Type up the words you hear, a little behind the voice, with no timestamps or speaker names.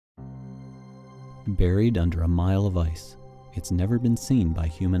Buried under a mile of ice, it's never been seen by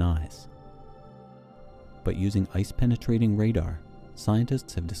human eyes. But using ice-penetrating radar,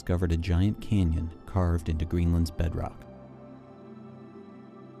 scientists have discovered a giant canyon carved into Greenland's bedrock.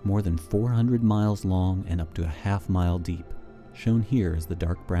 More than 400 miles long and up to a half-mile deep, shown here is the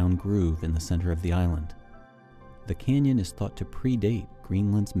dark brown groove in the center of the island. The canyon is thought to predate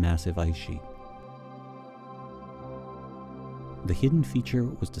Greenland's massive ice sheet. The hidden feature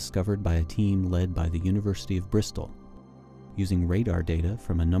was discovered by a team led by the University of Bristol, using radar data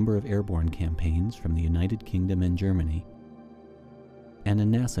from a number of airborne campaigns from the United Kingdom and Germany, and a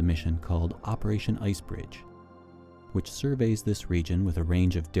NASA mission called Operation IceBridge, which surveys this region with a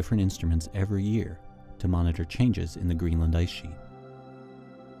range of different instruments every year to monitor changes in the Greenland ice sheet.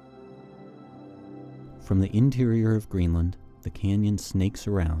 From the interior of Greenland, the canyon snakes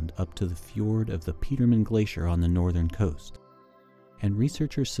around up to the fjord of the Petermann Glacier on the northern coast, and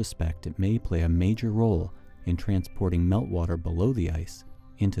researchers suspect it may play a major role in transporting meltwater below the ice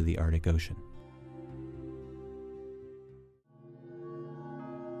into the Arctic Ocean.